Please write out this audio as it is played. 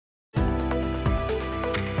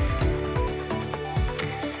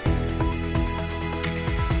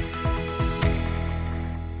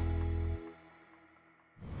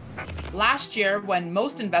Last year, when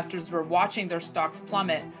most investors were watching their stocks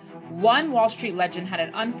plummet, one Wall Street legend had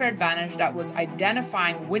an unfair advantage that was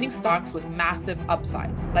identifying winning stocks with massive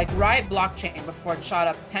upside, like Riot Blockchain before it shot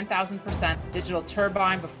up 10,000%, Digital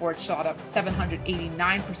Turbine before it shot up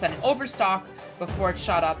 789%, and Overstock before it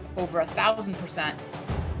shot up over 1,000%.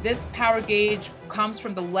 This power gauge comes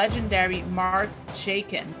from the legendary Mark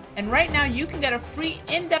Chaikin. And right now you can get a free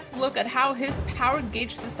in-depth look at how his power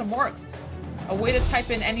gauge system works. A way to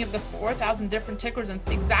type in any of the 4,000 different tickers and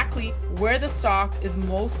see exactly where the stock is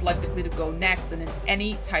most likely to go next and in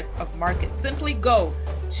any type of market. Simply go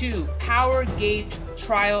to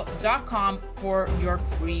powergaugetrial.com for your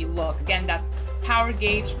free look. Again, that's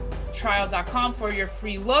powergaugetrial.com for your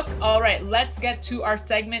free look. All right, let's get to our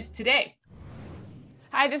segment today.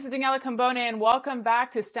 Hi, this is Daniela Cambone and welcome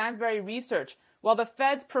back to Stansberry Research. While the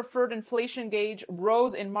Fed's preferred inflation gauge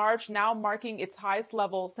rose in March, now marking its highest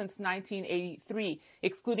level since 1983.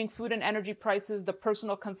 Excluding food and energy prices, the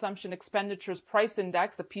Personal Consumption Expenditures Price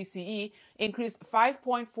Index, the PCE, increased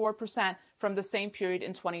 5.4% from the same period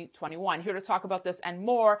in 2021. Here to talk about this and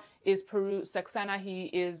more is Puru Saxena. He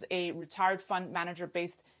is a retired fund manager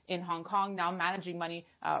based in Hong Kong, now managing money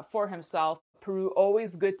for himself. Puru,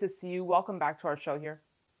 always good to see you. Welcome back to our show here.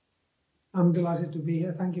 I'm delighted to be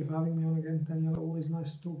here. Thank you for having me on again, Daniela. Always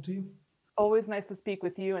nice to talk to you. Always nice to speak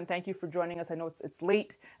with you, and thank you for joining us. I know it's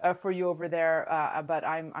late for you over there, but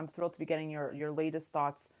I'm thrilled to be getting your latest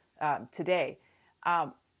thoughts today.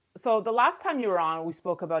 So the last time you were on, we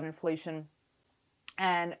spoke about inflation,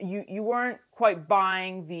 and you weren't quite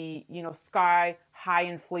buying the sky high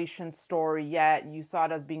inflation story yet. You saw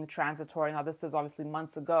it as being transitory. Now this is obviously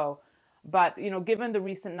months ago, but given the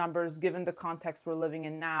recent numbers, given the context we're living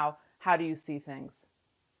in now, how do you see things?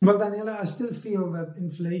 Well, Daniela, I still feel that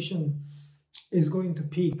inflation is going to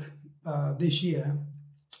peak this year,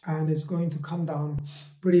 and it's going to come down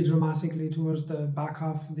pretty dramatically towards the back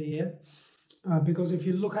half of the year. Because if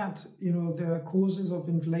you look at the causes of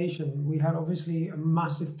inflation, we had obviously a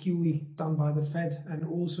massive QE done by the Fed and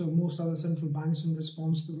also most other central banks in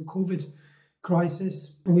response to the COVID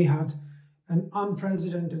crisis. We had an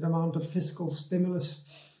unprecedented amount of fiscal stimulus,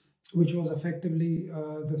 which was effectively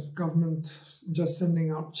the government just sending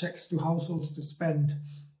out checks to households to spend.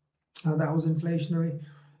 That was inflationary.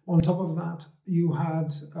 On top of that, you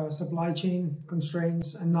had supply chain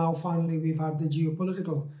constraints, and now finally we've had the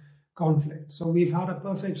geopolitical conflict. So we've had a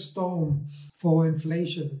perfect storm for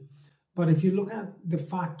inflation. But if you look at the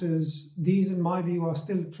factors, these in my view are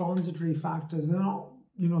still transitory factors. They're not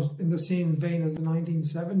in the same vein as the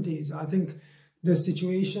 1970s. I think the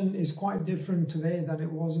situation is quite different today than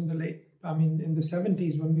it was in the in the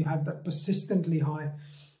 70s, when we had that persistently high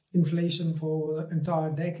inflation for the entire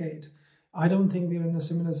decade. I don't think we're in a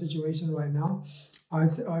similar situation right now.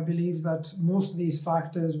 I believe that most of these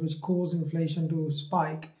factors which cause inflation to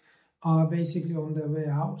spike are basically on their way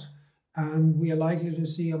out, and we are likely to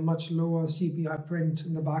see a much lower CPI print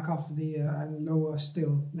in the back half of the year and lower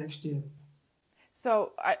still next year.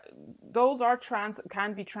 So those are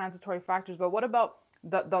can be transitory factors, but what about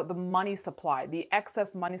the money supply, the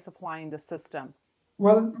excess money supply in the system?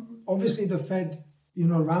 Well, obviously the Fed,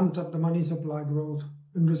 ramped up the money supply growth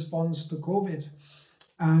in response to COVID,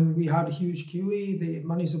 and we had a huge QE. The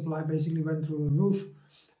money supply basically went through the roof,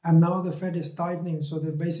 and now the Fed is tightening. So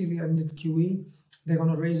they've basically ended QE. They're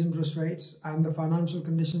going to raise interest rates, and the financial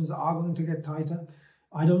conditions are going to get tighter.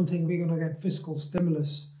 I don't think we're going to get fiscal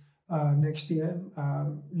stimulus next year.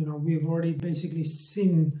 We've already basically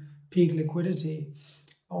seen peak liquidity.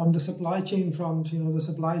 On the supply chain front, the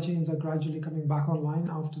supply chains are gradually coming back online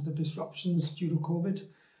after the disruptions due to COVID.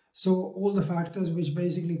 So all the factors which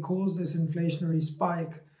basically cause this inflationary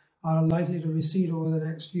spike are likely to recede over the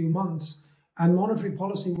next few months. And monetary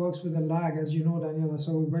policy works with a lag, as you know, Daniela.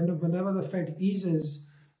 So whenever the Fed eases,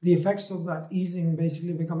 the effects of that easing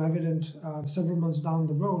basically become evident several months down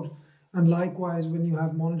the road. And likewise, when you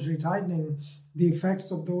have monetary tightening, the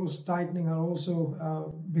effects of those tightening are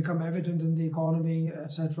also become evident in the economy,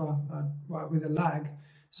 etc., with a lag.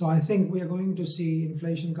 So I think we are going to see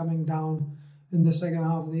inflation coming down in the second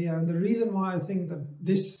half of the year. And the reason why I think that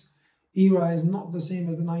this era is not the same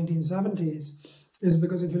as the 1970s is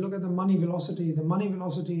because if you look at the money velocity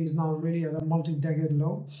is now really at a multi-decade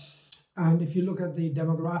low. And if you look at the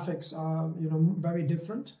demographics, are very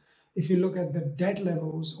different. If you look at the debt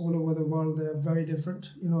levels all over the world, they're very different.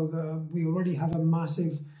 We already have a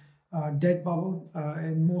massive debt bubble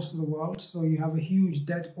in most of the world. So you have a huge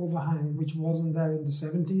debt overhang, which wasn't there in the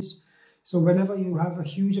 70s. So whenever you have a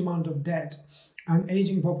huge amount of debt and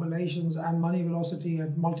aging populations and money velocity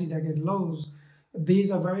at multi-decade lows, these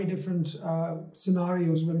are very different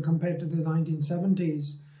scenarios when compared to the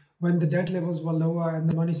 1970s, when the debt levels were lower and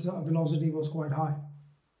the money velocity was quite high.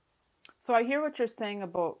 So I hear what you're saying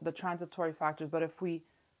about the transitory factors, but if we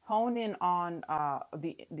hone in on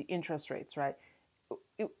the interest rates, right?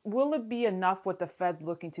 Will it be enough what the Fed's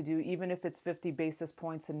looking to do, even if it's 50 basis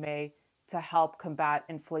points in May, to help combat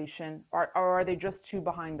inflation, or are they just too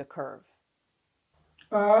behind the curve?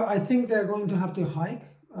 I think they're going to have to hike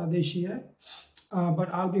this year,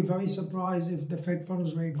 but I'll be very surprised if the Fed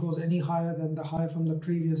funds rate goes any higher than the high from the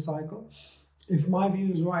previous cycle. If my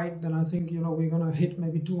view is right, then I think we're going to hit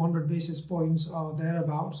maybe 200 basis points or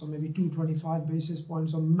thereabouts, or maybe 225 basis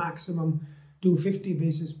points, or maximum 250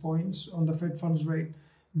 basis points on the Fed funds rate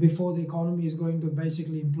before the economy is going to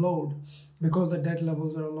basically implode, because the debt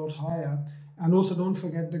levels are a lot higher. And also don't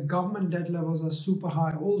forget, the government debt levels are super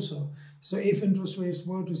high also. So if interest rates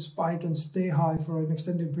were to spike and stay high for an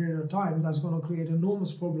extended period of time, that's going to create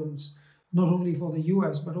enormous problems, not only for the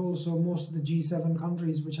US, but also most of the G7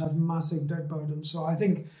 countries, which have massive debt burdens. So I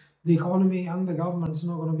think the economy and the government's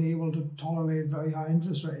not going to be able to tolerate very high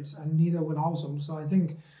interest rates, and neither will households. So I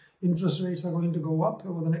think interest rates are going to go up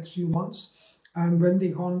over the next few months. And when the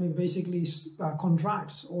economy basically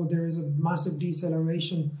contracts, or there is a massive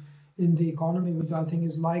deceleration in the economy, which I think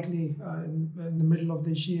is likely in the middle of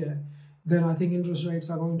this year, then I think interest rates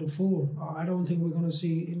are going to fall. I don't think we're going to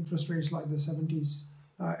see interest rates like the 70s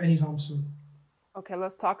anytime soon. Okay,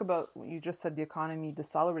 let's talk about, you just said the economy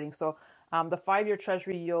decelerating. So the 5-year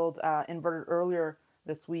Treasury yield inverted earlier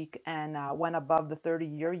this week and went above the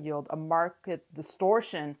 30-year yield, a market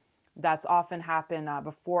distortion that's often happened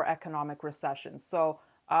before economic recessions. So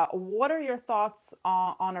what are your thoughts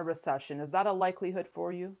on a recession? Is that a likelihood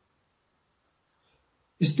for you?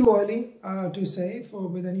 It's too early to say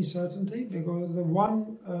with any certainty, because the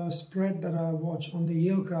one spread that I watch on the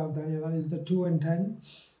yield curve, Daniela, is the 2 and 10.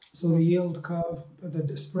 So the yield curve,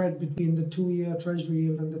 the spread between the 2-year Treasury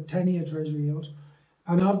yield and the 10-year Treasury yield.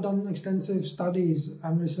 And I've done extensive studies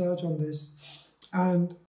and research on this.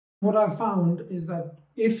 And what I've found is that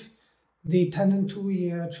if the 10 and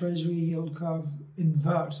 2-year Treasury yield curve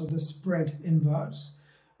inverts, or the spread inverts,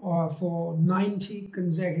 for 90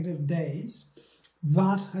 consecutive days,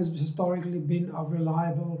 that has historically been a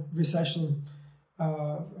reliable recession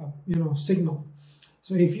signal.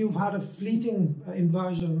 So if you've had a fleeting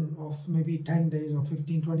inversion of maybe 10 days or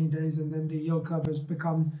 15, 20 days, and then the yield curve has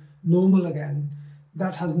become normal again,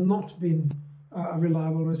 that has not been a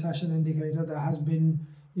reliable recession indicator. That has been,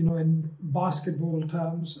 in basketball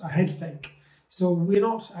terms, a head fake. So we're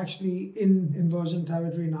not actually in inversion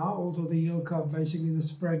territory now, although the yield curve, basically the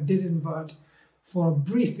spread did invert for a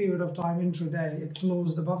brief period of time intraday. It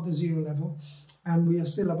closed above the zero level, and we are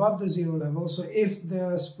still above the zero level. So if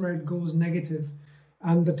the spread goes negative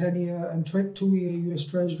and the 10-year and 2-year US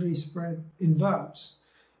Treasury spread inverts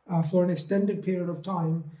for an extended period of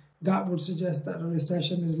time, that would suggest that a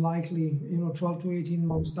recession is likely, 12 to 18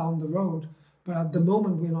 months down the road. But at the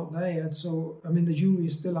moment, we're not there yet. So, the jury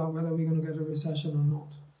is still out whether we're going to get a recession or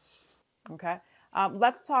not. Okay.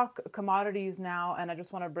 Let's talk commodities now. And I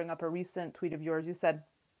just want to bring up a recent tweet of yours. You said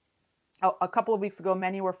a couple of weeks ago,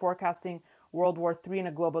 many were forecasting World War III and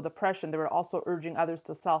a global depression. They were also urging others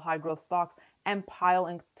to sell high growth stocks and pile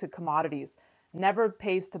into commodities. Never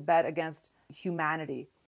pays to bet against humanity.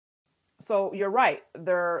 So you're right.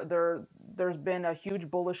 There's been a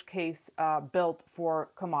huge bullish case built for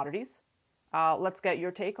commodities. Let's get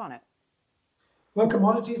your take on it. Well,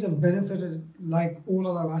 commodities have benefited, like all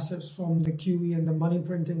other assets, from the QE and the money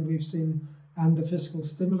printing we've seen, and the fiscal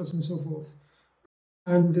stimulus and so forth.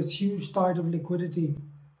 And this huge tide of liquidity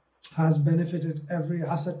has benefited every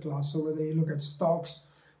asset class. So whether you look at stocks,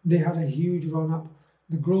 they had a huge run up.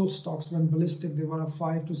 The growth stocks went ballistic. They went up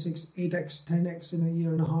 5 to 6, 8x, 10x in a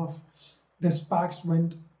year and a half. The SPACs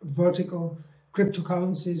went vertical.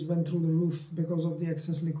 Cryptocurrencies went through the roof because of the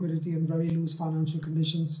excess liquidity and very loose financial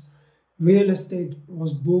conditions. Real estate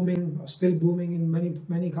was booming, still booming in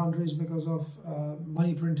many countries because of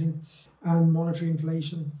money printing and monetary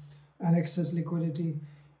inflation and excess liquidity.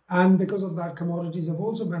 And because of that, commodities have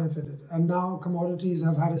also benefited. And now commodities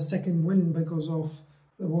have had a second wind because of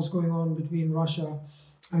what's going on between Russia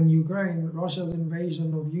and Ukraine. Russia's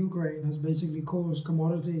invasion of Ukraine has basically caused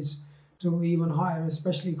commodities to go even higher,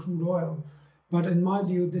 especially crude oil. But in my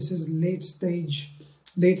view, this is late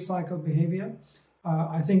cycle behavior.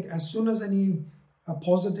 I think as soon as any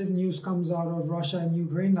positive news comes out of Russia and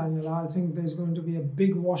Ukraine, Daniela, I think there's going to be a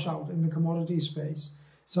big washout in the commodity space.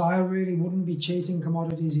 So I really wouldn't be chasing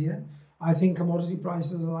commodities here. I think commodity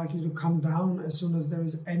prices are likely to come down as soon as there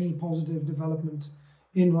is any positive development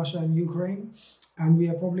in Russia and Ukraine. And we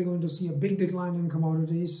are probably going to see a big decline in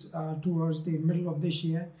commodities towards the middle of this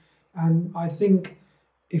year. And I think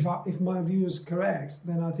if my view is correct,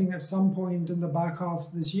 then I think at some point in the back half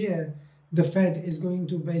of this year, the Fed is going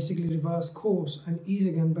to basically reverse course and ease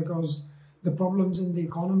again, because the problems in the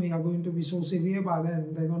economy are going to be so severe by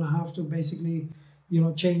then. They're going to have to basically,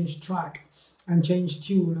 change track and change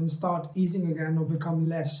tune and start easing again, or become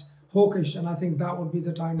less hawkish. And I think that would be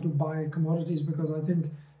the time to buy commodities, because I think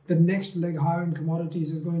the next leg higher in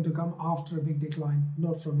commodities is going to come after a big decline,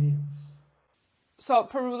 not from here. So,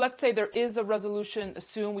 Puru, let's say there is a resolution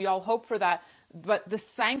soon. We all hope for that. But the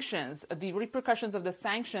sanctions, the repercussions of the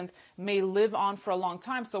sanctions may live on for a long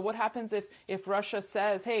time. So what happens if Russia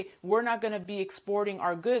says, hey, we're not going to be exporting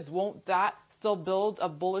our goods? Won't that still build a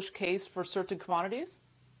bullish case for certain commodities?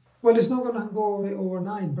 Well, it's not going to go away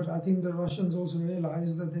overnight, but I think the Russians also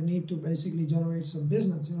realize that they need to basically generate some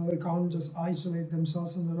business. They can't just isolate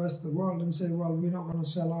themselves from the rest of the world and say, well, we're not going to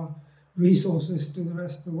sell our resources to the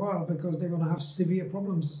rest of the world, because they're going to have severe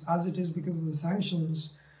problems as it is because of the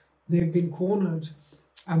sanctions. They've been cornered,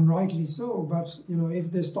 and rightly so. But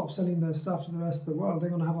if they stop selling their stuff to the rest of the world, they're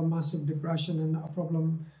going to have a massive depression and a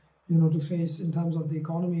problem, to face in terms of the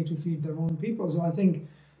economy to feed their own people. So I think,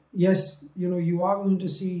 yes, you are going to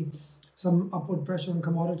see some upward pressure on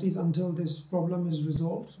commodities until this problem is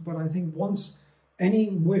resolved. But I think once any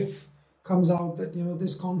whiff comes out that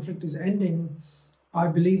this conflict is ending, I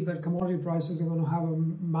believe that commodity prices are going to have a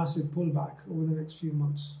massive pullback over the next few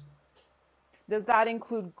months. Does that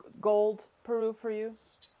include gold, Puru, for you?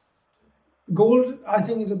 Gold, I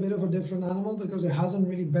think, is a bit of a different animal, because it hasn't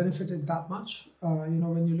really benefited that much.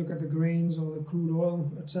 When you look at the grains or the crude oil,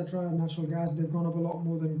 etc., natural gas, they've gone up a lot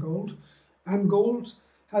more than gold. And gold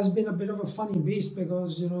has been a bit of a funny beast,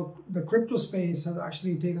 because, the crypto space has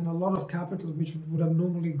actually taken a lot of capital, which would have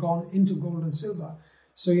normally gone into gold and silver.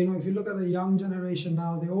 So, if you look at the young generation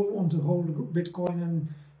now, they all want to hold Bitcoin and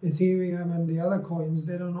Ethereum and the other coins.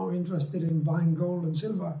 They're not interested in buying gold and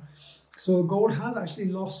silver. So gold has actually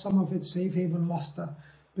lost some of its safe haven luster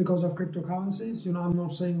because of cryptocurrencies. I'm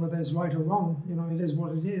not saying whether it's right or wrong. It is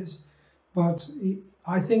what it is. But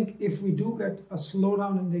I think if we do get a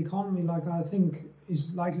slowdown in the economy, like I think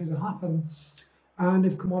is likely to happen, and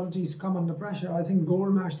if commodities come under pressure, I think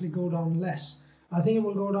gold may actually go down less. I think it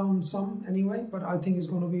will go down some anyway, but I think it's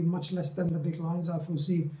going to be much less than the declines I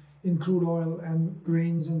foresee in crude oil and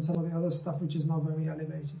grains and some of the other stuff, which is now very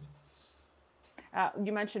elevated.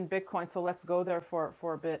 You mentioned Bitcoin, so let's go there for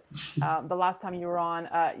a bit. The last time you were on,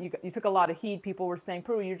 you took a lot of heat. People were saying,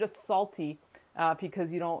 "Puru, you're just salty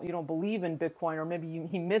because you don't believe in Bitcoin, or maybe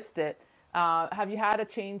he missed it." Have you had a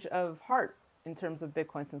change of heart in terms of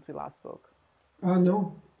Bitcoin since we last spoke?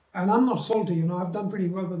 No, and I'm not salty. I've done pretty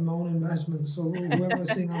well with my own investments. So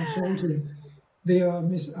whoever's saying I'm salty, they are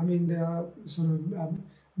sort of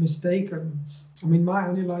mistaken. My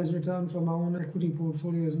annualized return for my own equity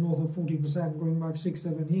portfolio is north of 40%, going back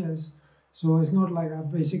 6-7 years. So it's not like I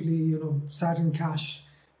basically, sat in cash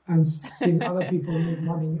and seen other people make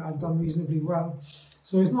money. I've done reasonably well.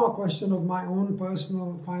 So it's not a question of my own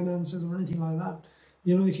personal finances or anything like that.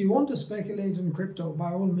 If you want to speculate in crypto,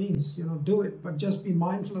 by all means, do it. But just be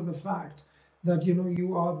mindful of the fact that,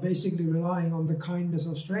 you are basically relying on the kindness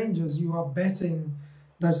of strangers. You are betting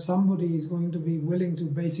that somebody is going to be willing to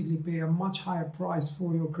basically pay a much higher price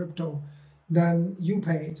for your crypto than you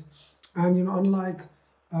paid. And, unlike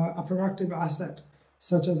a productive asset,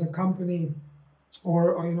 such as a company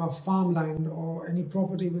or a farmland or any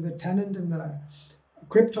property with a tenant in there,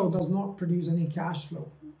 crypto does not produce any cash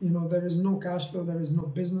flow. There is no cash flow, there is no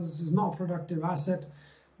business, it's not a productive asset.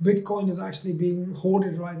 Bitcoin is actually being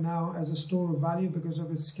hoarded right now as a store of value because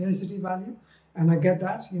of its scarcity value. And I get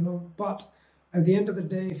that, but at the end of the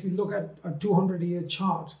day, if you look at a 200-year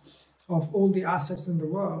chart of all the assets in the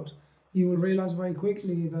world, you will realize very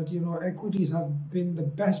quickly that, equities have been the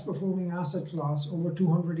best performing asset class over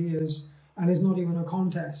 200 years, and it's not even a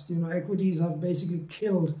contest. Equities have basically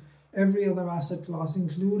killed every other asset class,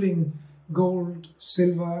 including gold,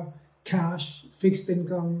 silver, cash, fixed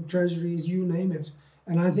income, treasuries, you name it.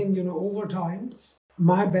 And I think, over time,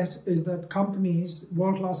 my bet is that companies,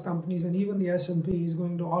 world-class companies, and even the S&P is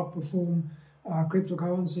going to outperform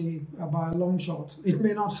cryptocurrency by a long shot. It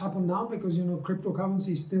may not happen now because,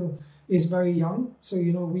 cryptocurrency still is very young. So,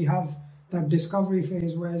 we have that discovery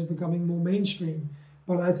phase where it's becoming more mainstream.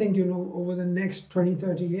 But I think, over the next 20,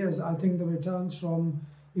 30 years, I think the returns from,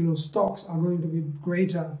 stocks are going to be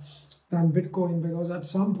greater than Bitcoin, because at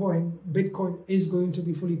some point, Bitcoin is going to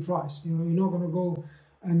be fully priced. You're not going to go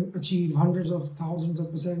and achieve hundreds of thousands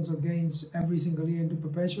of percent of gains every single year into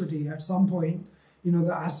perpetuity. At some point,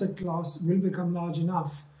 the asset class will become large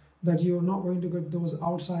enough that you're not going to get those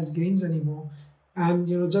outsized gains anymore. And,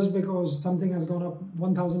 just because something has gone up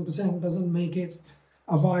 1,000% doesn't make it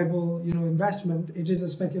a viable, investment. It is a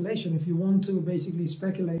speculation. If you want to basically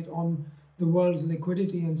speculate on the world's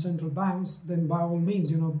liquidity and central banks, then by all means,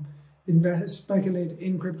 speculate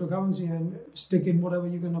in cryptocurrency and stick in whatever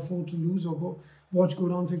you can afford to lose or watch go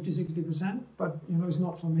down 50-60%. But it's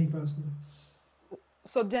not for me personally.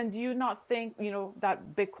 So then, do you not think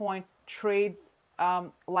that Bitcoin trades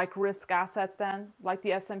like risk assets then, like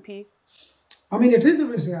the S&P? I mean, it is a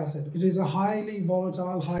risk asset. It is a highly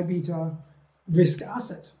volatile, high beta risk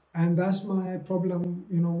asset, and that's my problem,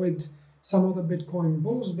 with some of the Bitcoin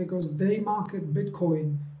bulls, because they market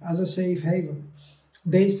Bitcoin as a safe haven.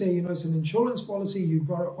 They say, it's an insurance policy, you've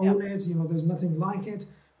got to own it, there's nothing like it.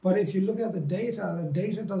 But if you look at the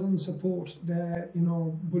data doesn't support their,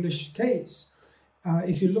 bullish case.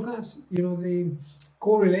 If you look at, the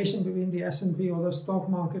correlation between the S&P or the stock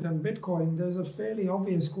market and Bitcoin, there's a fairly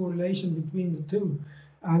obvious correlation between the two.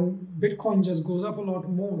 And Bitcoin just goes up a lot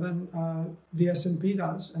more than the S&P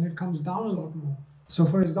does, and it comes down a lot more. So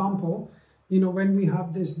for example, when we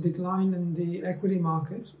have this decline in the equity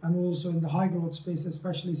market and also in the high growth space,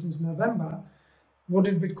 especially since November, what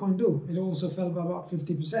did Bitcoin do? It also fell by about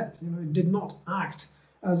 50%. It did not act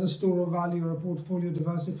as a store of value or a portfolio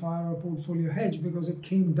diversifier or a portfolio hedge, because it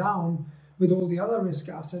came down with all the other risk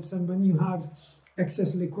assets. And when you have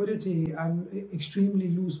excess liquidity and extremely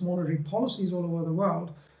loose monetary policies all over the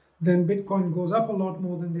world, then Bitcoin goes up a lot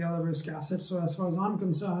more than the other risk assets. So as far as I'm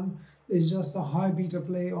concerned, it's just a high beta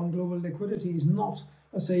play on global liquidity. It's not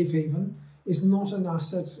a safe haven. It's not an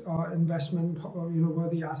asset investment or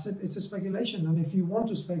worthy asset. It's a speculation. And if you want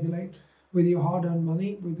to speculate with your hard-earned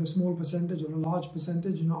money, with a small percentage or a large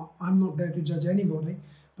percentage, I'm not there to judge anybody,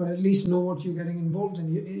 but at least know what you're getting involved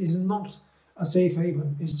in. It is not a safe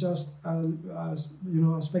haven. It's just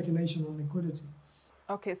a speculation on liquidity.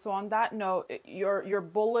 Okay, so on that note, you're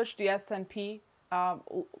bullish the S&P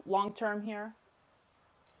long term here?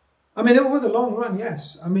 I mean, over the long run,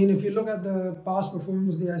 yes. I mean, if you look at the past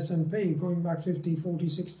performance of the S&P going back 50, 40,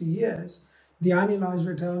 60 years, the annualized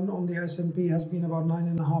return on the S&P has been about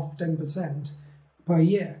 9.5%, 10% per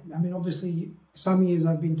year. I mean, obviously, some years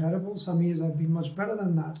have been terrible, some years have been much better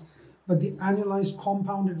than that. But the annualized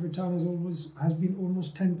compounded return has been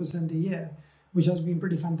almost 10% a year, which has been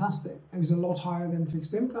pretty fantastic. It's a lot higher than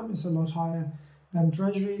fixed income. It's a lot higher than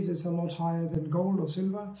treasuries. It's a lot higher than gold or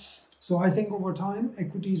silver. So I think over time,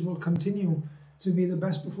 equities will continue to be the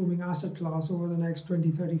best performing asset class over the next 20,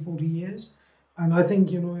 30, 40 years. And I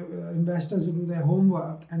think, investors who do their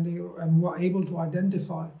homework and who are able to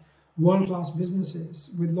identify world-class businesses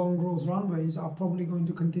with long growth runways are probably going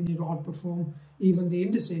to continue to outperform even the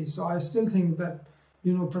indices. So I still think that,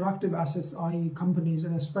 productive assets, i.e. companies,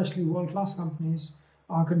 and especially world-class companies,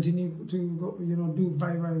 are continuing to do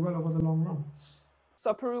very, very well over the long run.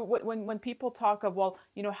 So Puru, when people talk of,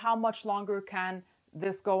 how much longer can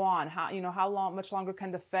this go on? How much longer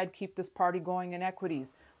can the Fed keep this party going in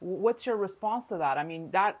equities? What's your response to that? I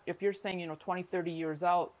mean, if you're saying, 20, 30 years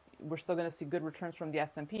out, we're still going to see good returns from the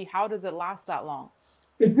S&P. How does it last that long?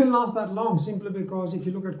 It will last that long simply because if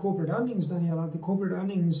you look at corporate earnings, Daniela, the corporate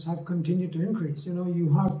earnings have continued to increase.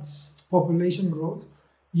 You have population growth,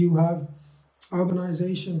 you have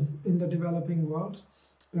urbanization in the developing world.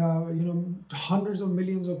 Hundreds of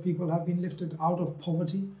millions of people have been lifted out of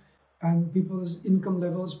poverty, and people's income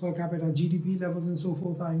levels per capita, GDP levels and so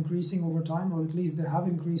forth are increasing over time, or at least they have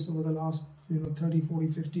increased over the last 30, 40,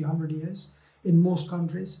 50, 100 years in most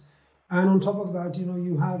countries. And on top of that,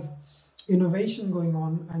 you have innovation going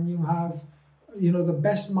on, and you have the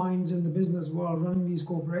best minds in the business world running these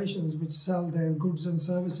corporations which sell their goods and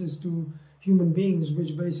services to human beings,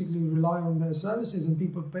 which basically rely on their services, and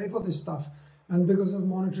people pay for this stuff. And because of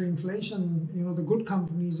monetary inflation, the good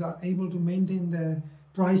companies are able to maintain their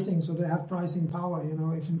pricing, so they have pricing power.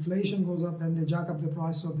 If inflation goes up, then they jack up the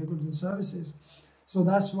price of their goods and services. So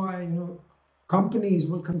that's why, companies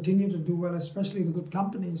will continue to do well, especially the good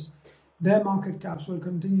companies. Their market caps will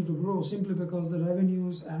continue to grow simply because the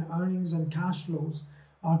revenues and earnings and cash flows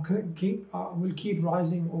will keep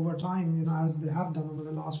rising over time, as they have done over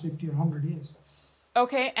the last 50 or 100 years.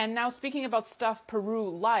 Okay, and now speaking about stuff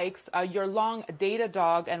Puru likes, you're long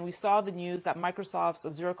Datadog, and we saw the news that Microsoft's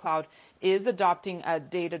Azure Cloud is adopting a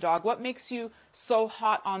Datadog. What makes you so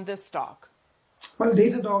hot on this stock? Well,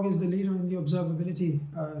 Datadog is the leader in the observability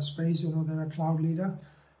space. They're a cloud leader.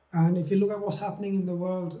 And if you look at what's happening in the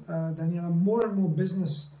world, Daniela, more and more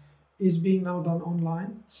business is being now done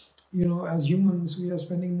online. As humans, we are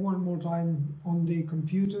spending more and more time on the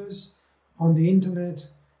computers, on the internet.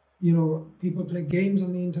 People play games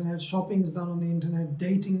on the internet, shopping is done on the internet,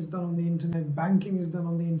 dating is done on the internet, banking is done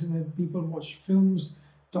on the internet, people watch films,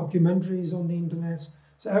 documentaries on the internet.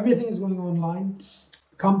 So everything is going online.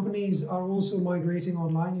 Companies are also migrating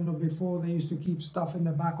online. You know, before they used to keep stuff in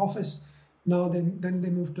their back office. Now then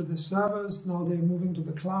they move to the servers. Now they're moving to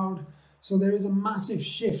the cloud. So there is a massive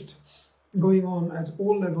shift going on at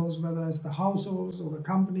all levels, whether it's the households or the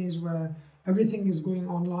companies, where everything is going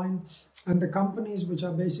online. And the companies which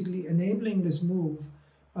are basically enabling this move,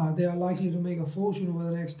 they are likely to make a fortune over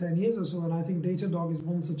the next 10 years or so. And I think Datadog is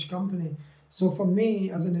one such company. So for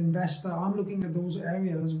me, as an investor, I'm looking at those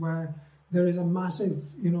areas where there is a massive,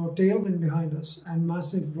 tailwind behind us and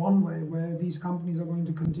massive runway where these companies are going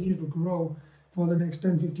to continue to grow for the next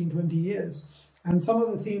 10, 15, 20 years. And some of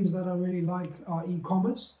the themes that I really like are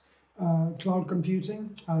e-commerce, cloud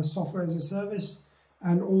computing, software as a service,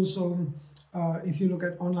 and also if you look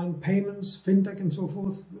at online payments, fintech, and so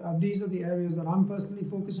forth. These are the areas that I'm personally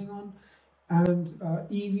focusing on. And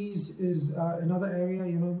EVs is another area.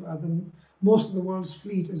 Most of the world's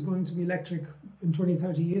fleet is going to be electric in 20,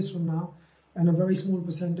 30 years from now. And a very small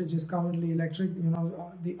percentage is currently electric.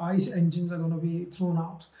 The ICE engines are going to be thrown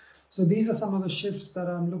out. So these are some of the shifts that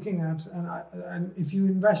I'm looking at. And if you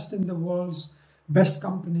invest in the world's best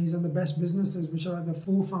companies and the best businesses which are at the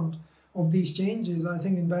forefront of these changes, I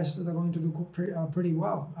think investors are going to do pretty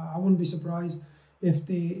well. I wouldn't be surprised if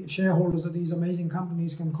the shareholders of these amazing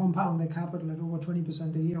companies can compound their capital at over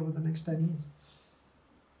 20% a year over the next 10 years.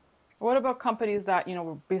 What about companies that,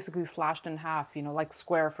 were basically slashed in half, like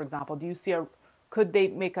Square, for example? Do you see could they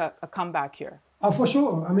make a comeback here? For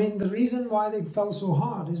sure. I mean, the reason why they fell so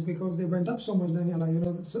hard is because they went up so much,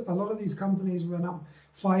 Daniela. A lot of these companies went up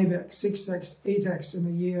 5x, 6x, 8x in a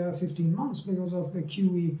year, 15 months because of the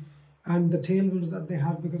QE and the tailwinds that they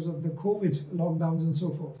had because of the COVID lockdowns and so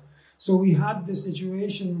forth. So we had this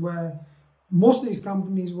situation where most of these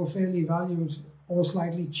companies were fairly valued or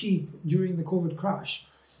slightly cheap during the COVID crash.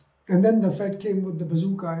 And then the Fed came with the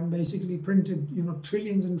bazooka and basically printed,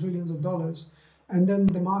 trillions and trillions of dollars. And then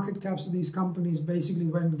the market caps of these companies basically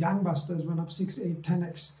went gangbusters, went up 6, 8,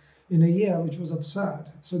 10x in a year, which was absurd.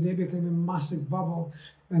 So they became a massive bubble.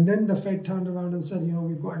 And then the Fed turned around and said,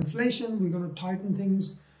 we've got inflation, we're going to tighten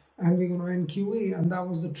things, and we're going to end QE. And that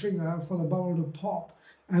was the trigger for the bubble to pop.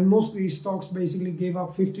 And most of these stocks basically gave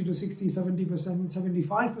up 50 to 60, 70%,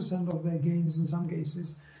 75% of their gains in some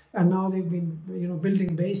cases. And now they've been,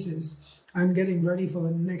 building bases and getting ready for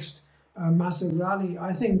the next massive rally.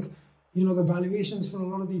 I think, the valuations for a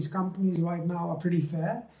lot of these companies right now are pretty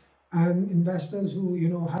fair. And investors who,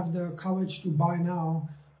 have the courage to buy now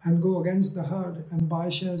and go against the herd and buy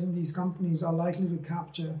shares in these companies are likely to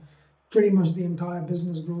capture pretty much the entire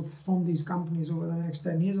business growth from these companies over the next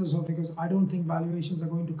 10 years or so, because I don't think valuations are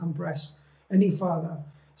going to compress any further.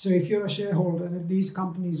 So if you're a shareholder and if these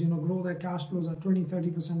companies, grow their cash flows at 20,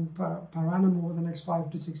 30% per annum over the next 5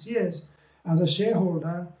 to 6 years, as a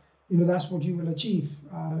shareholder, that's what you will achieve,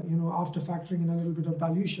 after factoring in a little bit of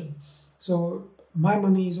dilution. So my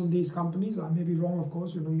money is on these companies. I may be wrong, of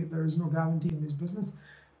course, there is no guarantee in this business,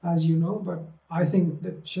 as you know, but I think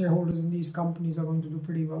that shareholders in these companies are going to do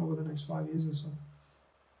pretty well over the next 5 years or so.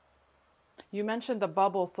 You mentioned the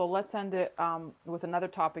bubble, so let's end it with another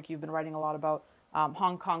topic you've been writing a lot about,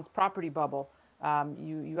 Hong Kong's property bubble.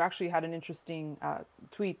 You actually had an interesting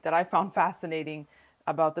tweet that I found fascinating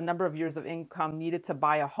about the number of years of income needed to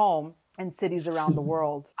buy a home in cities around the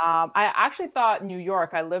world. I actually thought New York,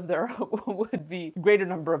 I lived there, would be a greater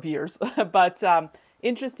number of years, but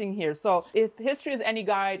interesting here. So if history is any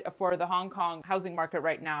guide for the Hong Kong housing market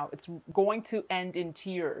right now, it's going to end in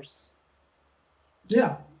tears.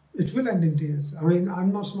 Yeah, it will end in tears. I mean,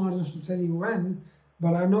 I'm not smart enough to tell you when,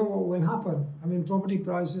 but I know what will happen. I mean, property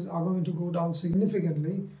prices are going to go down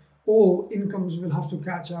significantly, or incomes will have to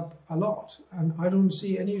catch up a lot. And I don't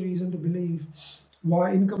see any reason to believe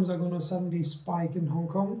why incomes are going to suddenly spike in Hong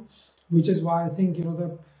Kong, which is why I think,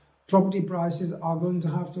 the property prices are going to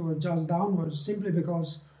have to adjust downwards, simply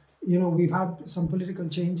because, we've had some political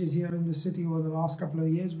changes here in the city over the last couple of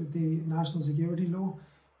years with the national security law.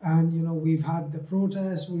 And, we've had the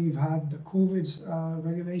protests, we've had the COVID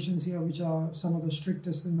regulations here, which are some of the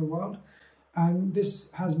strictest in the world. And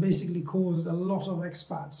this has basically caused a lot of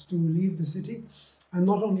expats to leave the city. And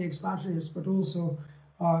not only expatriates, but also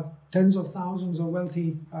tens of thousands of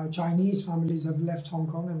wealthy Chinese families have left Hong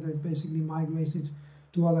Kong, and they've basically migrated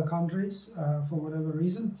to other countries for whatever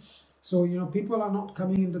reason. So, people are not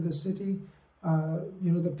coming into the city.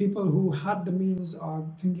 The people who had the means are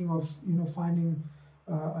thinking of, finding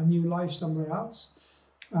a new life somewhere else.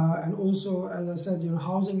 And also, as I said,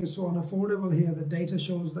 housing is so unaffordable here. The data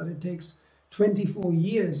shows that it takes 24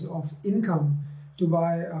 years of income to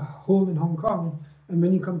buy a home in Hong Kong. And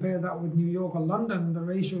when you compare that with New York or London, the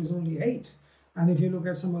ratio is only 8. And if you look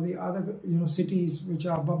at some of the other, cities which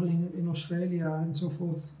are bubbling in Australia and so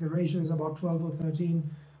forth, the ratio is about 12 or 13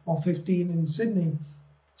 or 15 in Sydney.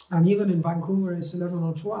 And even in Vancouver, it's 11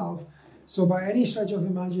 or 12. So by any stretch of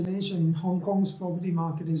imagination, Hong Kong's property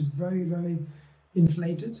market is very, very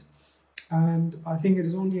inflated. And I think it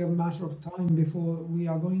is only a matter of time before we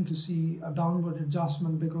are going to see a downward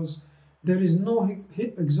adjustment, because there is no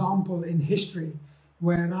example in history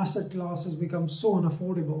where an asset class has become so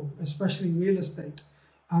unaffordable, especially real estate,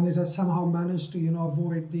 and it has somehow managed to,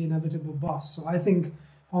 avoid the inevitable bust. So I think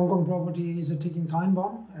Hong Kong property is a ticking time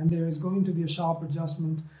bomb, and there is going to be a sharp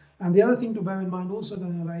adjustment. And the other thing to bear in mind also,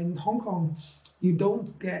 Daniela, in Hong Kong, you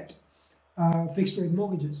don't get fixed rate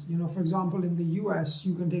mortgages. For example, in the US,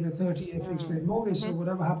 you can take a 30-year fixed rate mortgage. So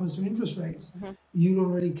whatever happens to interest rates, you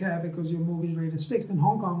don't really care because your mortgage rate is fixed. In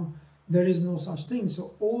Hong Kong, there is no such thing.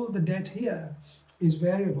 So all the debt here is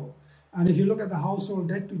variable. And if you look at the household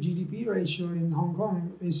debt to GDP ratio in Hong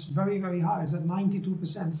Kong, it's very, very high. It's at 92%,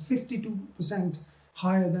 52%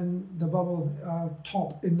 higher than the bubble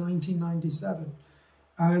top in 1997.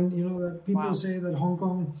 And that people say that Hong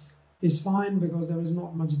Kong is fine because there is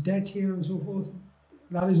not much debt here and so forth.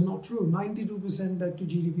 That is not true. 92% debt to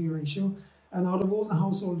GDP ratio. And out of all the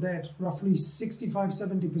household debt, roughly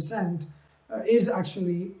 65-70% is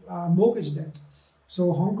actually mortgage debt.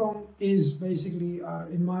 So Hong Kong is basically,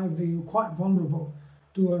 in my view, quite vulnerable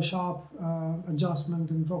to a sharp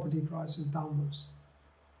adjustment in property prices downwards.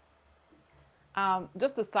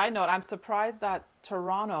 Just a side note, I'm surprised that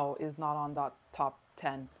Toronto is not on that top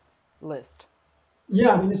 10 list.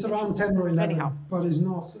 Yeah, I mean, it's around 10 or 11, Anyhow. but it's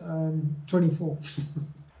not 24.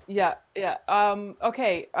 Yeah.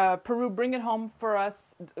 Okay, Puru, bring it home for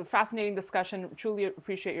us. Fascinating discussion. Truly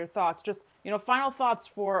appreciate your thoughts. Just, final thoughts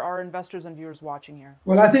for our investors and viewers watching here.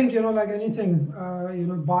 Well, I think, like anything,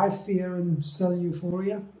 buy fear and sell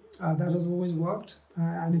euphoria. That has always worked.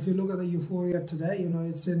 And if you look at the euphoria today,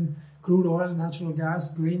 it's in crude oil, natural gas,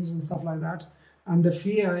 grains and stuff like that. And the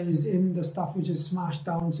fear is in the stuff which is smashed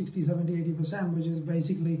down 60, 70, 80%, which is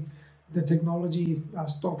basically the technology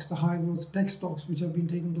stocks, the high growth tech stocks, which have been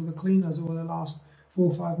taken to the cleaners over the last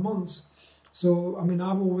 4 or 5 months. So, I mean,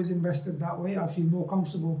 I've always invested that way. I feel more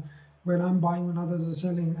comfortable when I'm buying when others are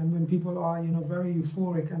selling, and when people are, very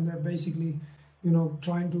euphoric and they're basically,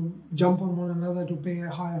 trying to jump on one another to pay a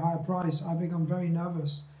higher price. I become very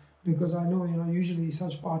nervous because I know, usually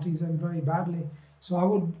such parties end very badly. So I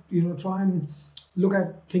would, try and look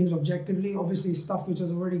at things objectively. Obviously, stuff which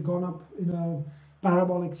has already gone up in a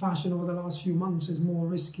parabolic fashion over the last few months is more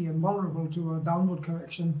risky and vulnerable to a downward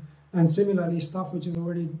correction. And similarly, stuff which is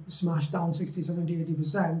already smashed down 60, 70,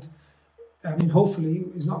 80%, I mean, hopefully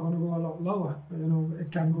is not going to go a lot lower.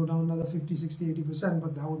 It can go down another 50, 60, 80%,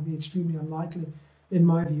 but that would be extremely unlikely in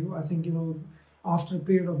my view. I think, after a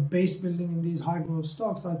period of base building in these high growth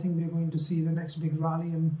stocks, I think we're going to see the next big rally,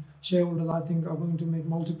 and shareholders, I think, are going to make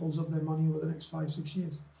multiples of their money over the next 5-6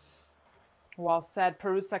 years. Well said.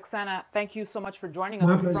 Puru Saxena, thank you so much for joining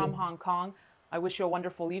us from Hong Kong. I wish you a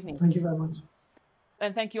wonderful evening. Thank you very much.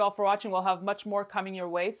 And thank you all for watching. We'll have much more coming your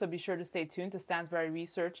way, so be sure to stay tuned to Stansberry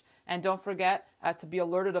Research. And don't forget to be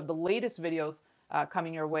alerted of the latest videos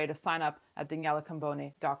coming your way, to sign up at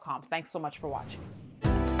danielacambone.com. Thanks so much for watching.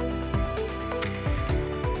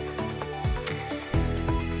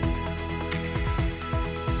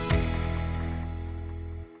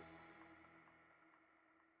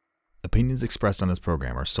 Opinions expressed on this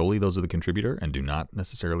program are solely those of the contributor and do not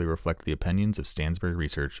necessarily reflect the opinions of Stansberry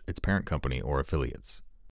Research, its parent company, or affiliates.